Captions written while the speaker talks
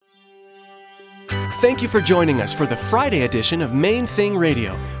Thank you for joining us for the Friday edition of Main Thing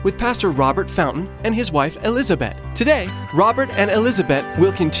Radio with Pastor Robert Fountain and his wife Elizabeth. Today, Robert and Elizabeth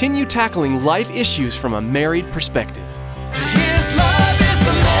will continue tackling life issues from a married perspective. His love is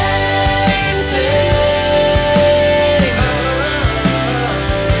the main thing.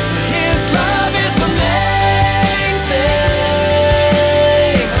 His love is the main thing.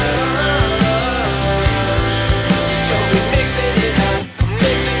 So we're mixing it up,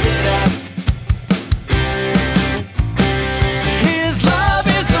 mixing it up. His love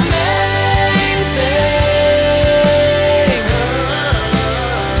is the main thing.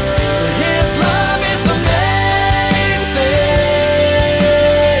 His love is the main thing.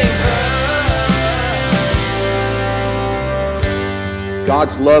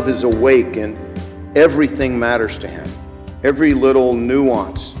 God's love is awake and everything matters to Him. Every little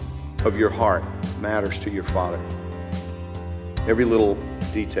nuance of your heart matters to your Father. Every little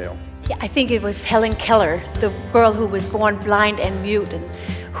detail. Yeah, I think it was Helen Keller, the girl who was born blind and mute, and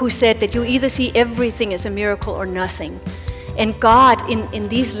who said that you either see everything as a miracle or nothing. And God, in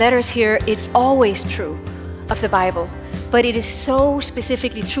these letters here, it's always true of the Bible. But it is so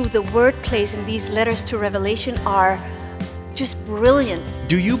specifically true. The wordplays in these letters to Revelation are just brilliant.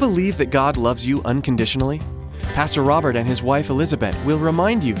 Do you believe that God loves you unconditionally? Pastor Robert and his wife Elizabeth will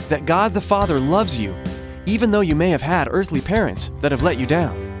remind you that God the Father loves you, even though you may have had earthly parents that have let you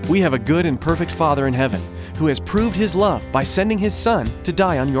down. We have a good and perfect Father in heaven who has proved His love by sending His Son to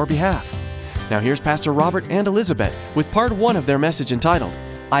die on your behalf. Now here's Pastor Robert and Elizabeth with part 1 of their message entitled,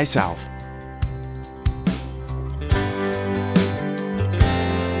 I Salve.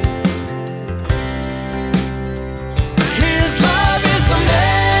 His love is the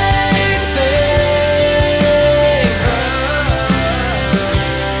main thing.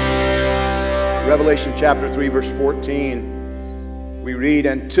 Revelation chapter 3, verse 14, we read,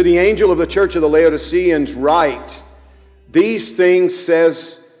 "And to the angel of the church of the Laodiceans write, these things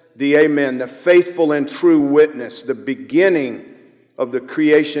says the Amen, the faithful and true witness, the beginning of the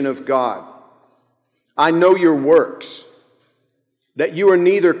creation of God. I know your works, that you are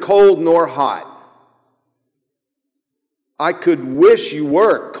neither cold nor hot. I could wish you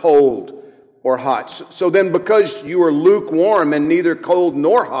were cold or hot. So then, because you are lukewarm and neither cold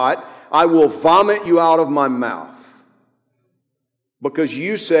nor hot, I will vomit you out of my mouth. Because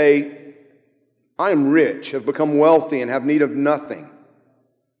you say, I am rich, have become wealthy, and have need of nothing,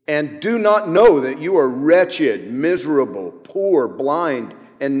 and do not know that you are wretched, miserable, poor, blind,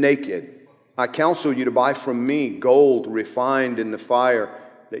 and naked. I counsel you to buy from me gold refined in the fire,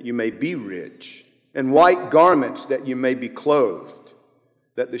 that you may be rich, and white garments, that you may be clothed,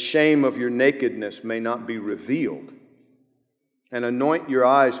 that the shame of your nakedness may not be revealed, and anoint your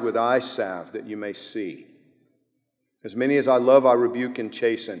eyes with eye salve, that you may see. As many as I love, I rebuke and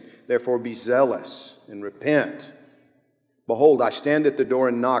chasten. Therefore be zealous and repent. Behold, I stand at the door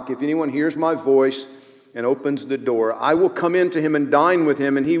and knock. If anyone hears my voice and opens the door, I will come in to him and dine with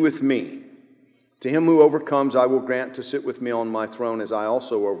him, and he with me. To him who overcomes, I will grant to sit with me on my throne, as I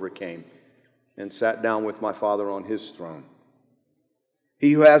also overcame and sat down with my Father on His throne.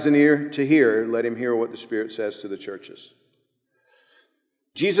 He who has an ear to hear, let him hear what the Spirit says to the churches."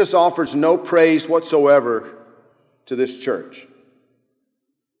 Jesus offers no praise whatsoever to this church.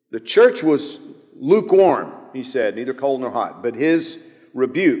 The church was lukewarm, he said, neither cold nor hot. But His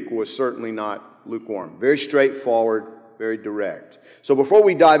rebuke was certainly not lukewarm. Very straightforward, very direct. So before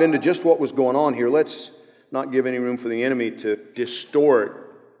we dive into just what was going on here, let's not give any room for the enemy to distort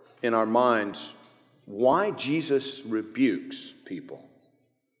in our minds why Jesus rebukes people.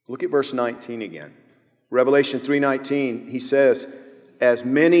 Look at verse 19 again. Revelation 3:19, he says, "As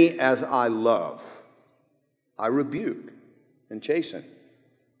many as I love, I rebuke and chasten.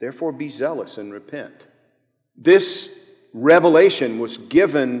 Therefore be zealous and repent." This revelation was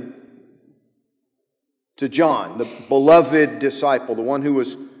given to John, the beloved disciple, the one who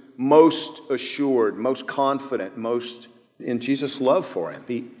was most assured, most confident, most in Jesus' love for him.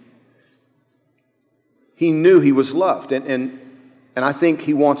 He knew he was loved, and I think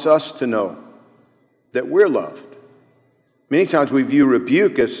he wants us to know that we're loved. Many times we view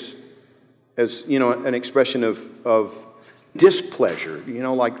rebuke as an expression of displeasure,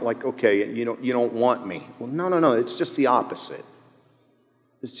 like okay, you don't want me. Well, no, it's just the opposite.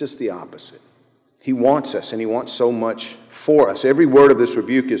 It's just the opposite. He wants us, and He wants so much for us. Every word of this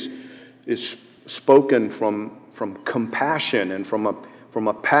rebuke is spoken from compassion and from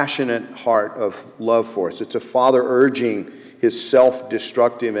a passionate heart of love for us. It's a father urging his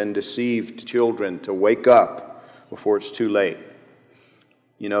self-destructive and deceived children to wake up before it's too late.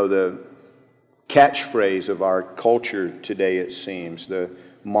 The catchphrase of our culture today, it seems, the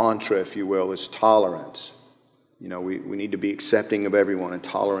mantra, if you will, is tolerance. You know, we need to be accepting of everyone and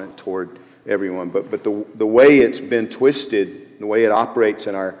tolerant toward everyone. But the way it's been twisted, the way it operates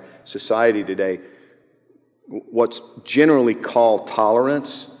in our society today, what's generally called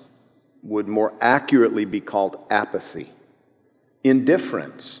tolerance would more accurately be called apathy,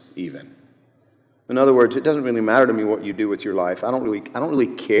 indifference even. In other words, it doesn't really matter to me what you do with your life. I don't really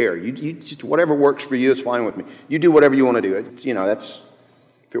care. You just, whatever works for you is fine with me. You do whatever you want to do.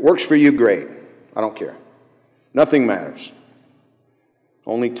 If it works for you, great. I don't care. Nothing matters.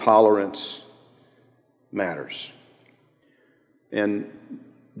 Only tolerance matters. And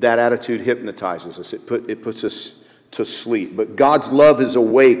that attitude hypnotizes us. It puts us to sleep. But God's love is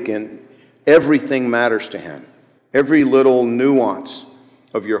awake, and everything matters to Him. Every little nuance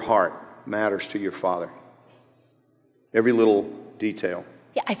of your heart matters to your Father. Every little detail.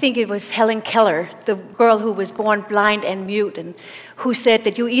 Yeah, I think it was Helen Keller, the girl who was born blind and mute, and who said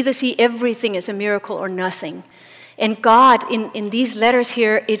that you either see everything as a miracle or nothing. And God, in these letters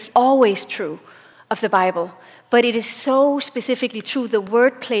here, it's always true of the Bible. But it is so specifically true. The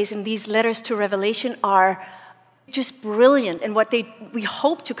word plays in these letters to Revelation are just brilliant. And we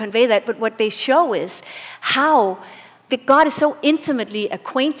hope to convey that, but what they show is how that God is so intimately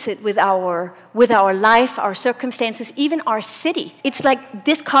acquainted with our life, our circumstances, even our city. It's like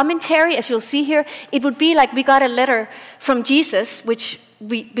this commentary, as you'll see here, it would be like we got a letter from Jesus, which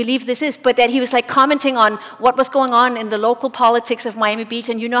we believe this is, but that he was like commenting on what was going on in the local politics of Miami Beach,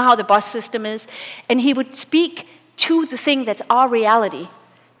 and you know how the bus system is, and he would speak to the thing that's our reality.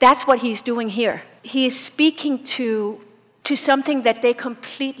 That's what he's doing here. He is speaking to something that they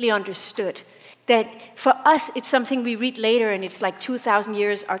completely understood. That for us, it's something we read later and it's like 2,000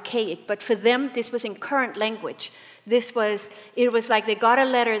 years archaic. But for them, this was in current language. It was like they got a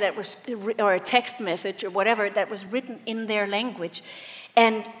letter that was, or a text message or whatever, that was written in their language.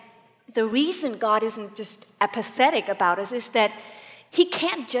 And the reason God isn't just apathetic about us is that he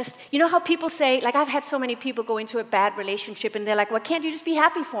can't just, you know how people say, like I've had so many people go into a bad relationship and they're like, well, can't you just be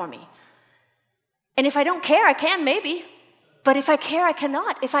happy for me? And if I don't care, I can maybe. But if I care, I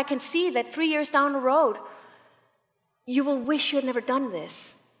cannot. If I can see that 3 years down the road, you will wish you had never done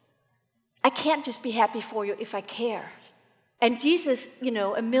this. I can't just be happy for you if I care. And Jesus,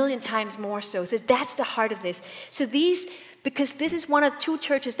 1,000,000 times more so. So that's the heart of this. So because this is one of two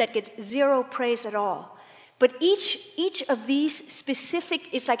churches that gets zero praise at all. But each of these specific,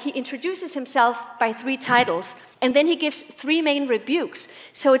 it's like he introduces himself by 3 titles, and then he gives 3 main rebukes.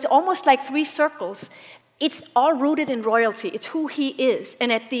 So it's almost like 3 circles. It's all rooted in royalty. It's who he is.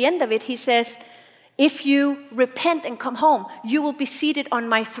 And at the end of it, he says, if you repent and come home, you will be seated on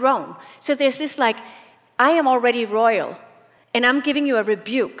my throne. So there's this like, I am already royal, and I'm giving you a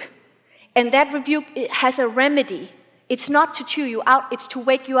rebuke. And that rebuke has a remedy. It's not to chew you out. It's to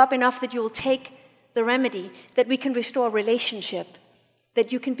wake you up enough that you will take the remedy, that we can restore relationship,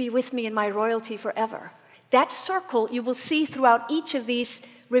 that you can be with me in my royalty forever. That circle you will see throughout each of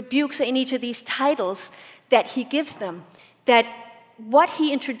these rebukes, in each of these titles that he gives them, that what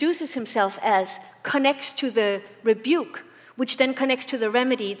he introduces himself as connects to the rebuke, which then connects to the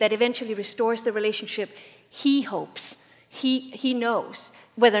remedy that eventually restores the relationship. He hopes, he knows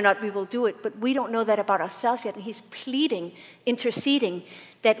whether or not we will do it, but we don't know that about ourselves yet, and he's pleading, interceding,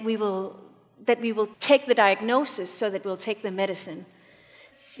 that we will take the diagnosis so that we'll take the medicine.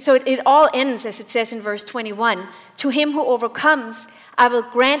 So it all ends, as it says in verse 21, to him who overcomes, I will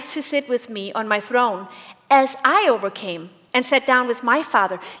grant to sit with me on my throne, as I overcame and sat down with my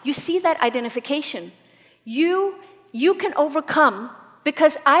Father. You see that identification. You can overcome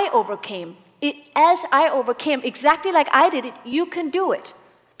because I overcame. As I overcame, exactly like I did it, you can do it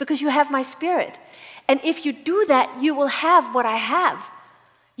because you have my Spirit. And if you do that, you will have what I have.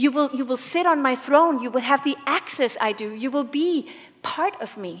 You will sit on my throne. You will have the access I do. You will be part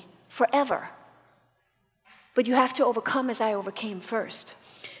of me forever. But you have to overcome as I overcame first.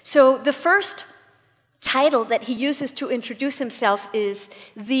 So the first title that he uses to introduce himself is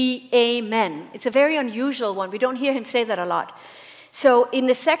the Amen. It's a very unusual one. We don't hear him say that a lot. So in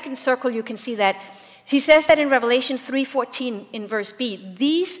the second circle, you can see that. He says that in Revelation 3:14 in verse B.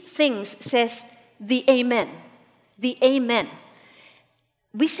 These things says the Amen. The Amen.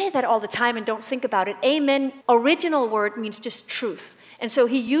 We say that all the time and don't think about it. Amen, original word means just truth. And so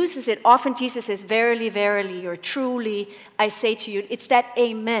he uses it. Often Jesus says, verily, verily, or truly, I say to you. It's that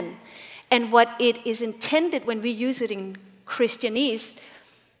amen. And what it is intended when we use it in Christianese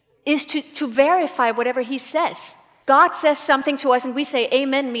is to verify whatever he says. God says something to us and we say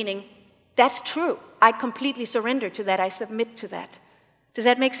amen, meaning that's true. I completely surrender to that. I submit to that. Does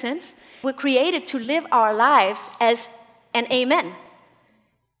that make sense? We're created to live our lives as an amen.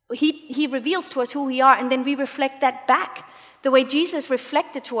 He reveals to us who we are, and then we reflect that back. The way Jesus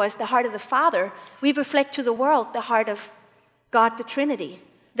reflected to us the heart of the Father, we reflect to the world the heart of God the Trinity.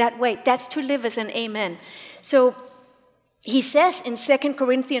 That way, that's to live as an amen. So he says in 2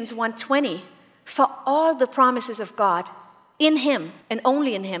 Corinthians 1:20, for all the promises of God in him and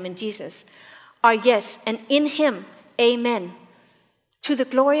only in him, in Jesus, are yes, and in him, amen, to the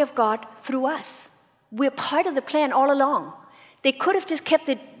glory of God through us. We're part of the plan all along. They could have just kept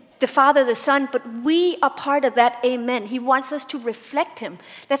it the Father, the Son, but we are part of that amen. He wants us to reflect him.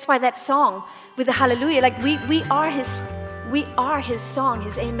 That's why that song with the hallelujah, like we are his song,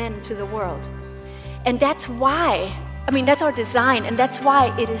 his amen to the world. And that's why, that's our design, and that's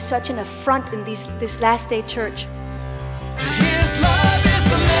why it is such an affront in this last day church. His love is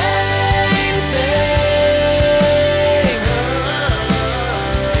the main thing.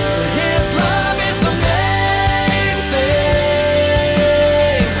 His love is the main thing.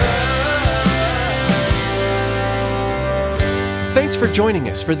 Thanks for joining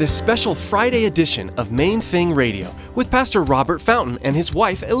us for this special Friday edition of Main Thing Radio with Pastor Robert Fountain and his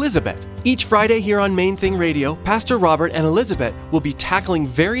wife, Elizabeth. Each Friday here on Main Thing Radio, Pastor Robert and Elizabeth will be tackling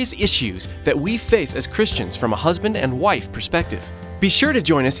various issues that we face as Christians from a husband and wife perspective. Be sure to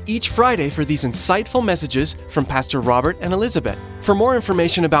join us each Friday for these insightful messages from Pastor Robert and Elizabeth. For more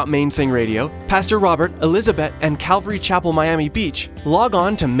information about Main Thing Radio, Pastor Robert, Elizabeth, and Calvary Chapel, Miami Beach, log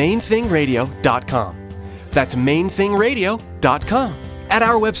on to mainthingradio.com. That's mainthingradio.com. At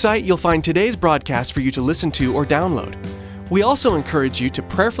our website, you'll find today's broadcast for you to listen to or download. We also encourage you to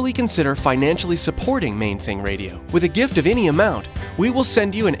prayerfully consider financially supporting Main Thing Radio. With a gift of any amount, we will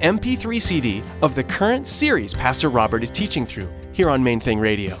send you an MP3 CD of the current series Pastor Robert is teaching through here on Main Thing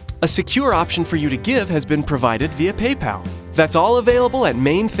Radio. A secure option for you to give has been provided via PayPal. That's all available at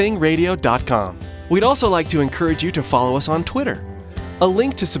mainthingradio.com. We'd also like to encourage you to follow us on Twitter. A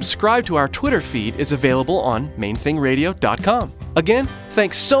link to subscribe to our Twitter feed is available on mainthingradio.com. Again,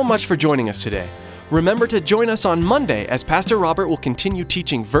 thanks so much for joining us today. Remember to join us on Monday as Pastor Robert will continue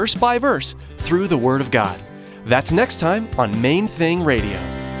teaching verse by verse through the Word of God. That's next time on Main Thing Radio.